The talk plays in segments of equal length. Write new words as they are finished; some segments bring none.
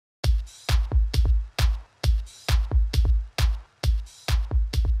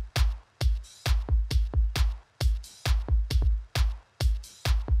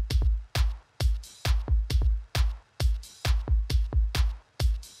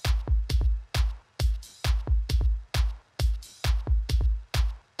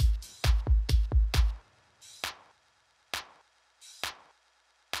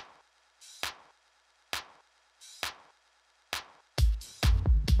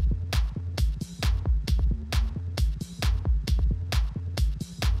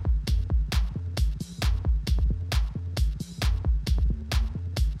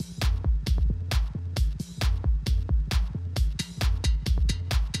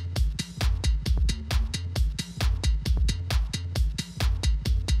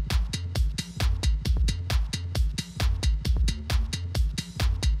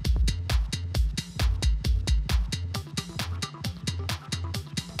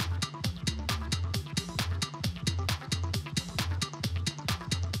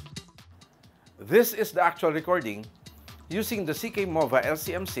This is the actual recording using the Ckmova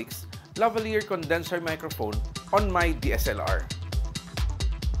LCM6 lavalier condenser microphone on my DSLR.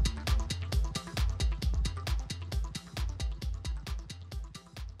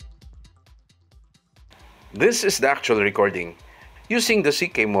 This is the actual recording using the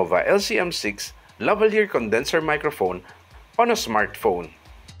Ckmova LCM6 lavalier condenser microphone on a smartphone.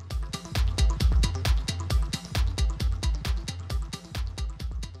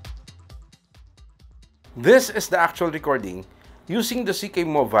 This is the actual recording using the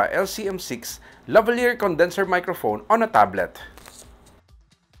Ckmova LCM6 lavalier condenser microphone on a tablet.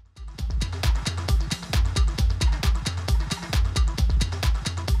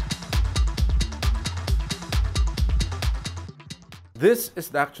 This is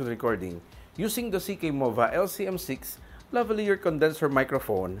the actual recording using the Ckmova LCM6 lavalier condenser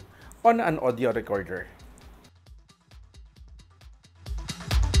microphone on an audio recorder.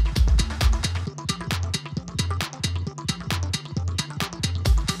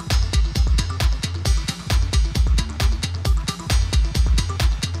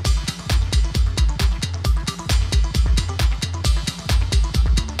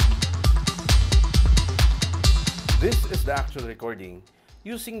 This is the actual recording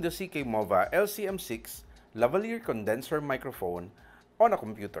using the Ckmova LCM6 lavalier condenser microphone on a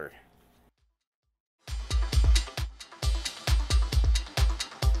computer.